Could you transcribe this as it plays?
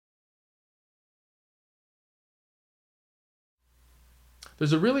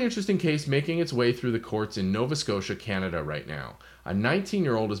There's a really interesting case making its way through the courts in Nova Scotia, Canada right now. A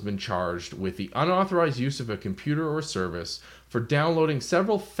 19-year-old has been charged with the unauthorized use of a computer or service for downloading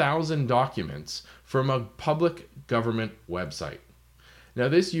several thousand documents from a public government website. Now,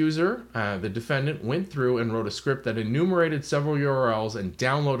 this user, the defendant, went through and wrote a script that enumerated several URLs and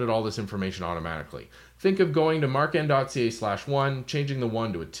downloaded all this information automatically. Think of going to markn.ca/1, changing the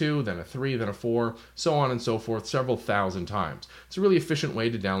 1 to a 2, then a 3, then a 4, so on and so forth, several thousand times. It's a really efficient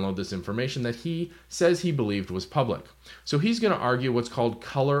way to download this information that he says he believed was public. So he's going to argue what's called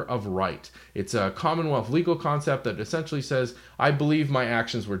color of right. It's a Commonwealth legal concept that essentially says, I believe my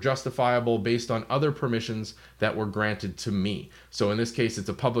actions were justifiable based on other permissions that were granted to me. So in this case, it's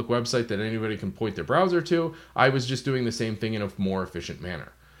a public website that anybody can point their browser to. I was just doing the same thing in a more efficient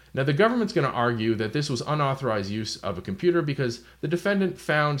manner. Now, the government's going to argue that this was unauthorized use of a computer because the defendant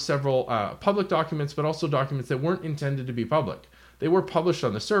found several public documents, but also documents that weren't intended to be public. They were published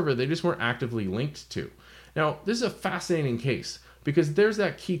on the server, they just weren't actively linked to. Now, this is a fascinating case because there's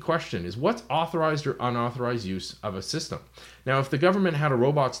that key question, is what's authorized or unauthorized use of a system? Now, if the government had a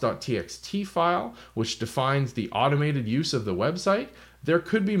robots.txt file, which defines the automated use of the website, there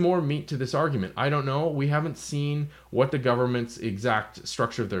could be more meat to this argument. I don't know. We haven't seen what the government's exact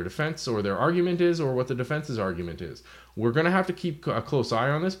structure of their defense or their argument is, or what the defense's argument is. We're going to have to keep a close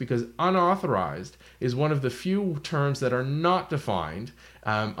eye on this because unauthorized is one of the few terms that are not defined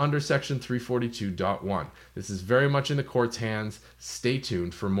under Section 342.1. This is very much in the court's hands. Stay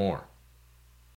tuned for more.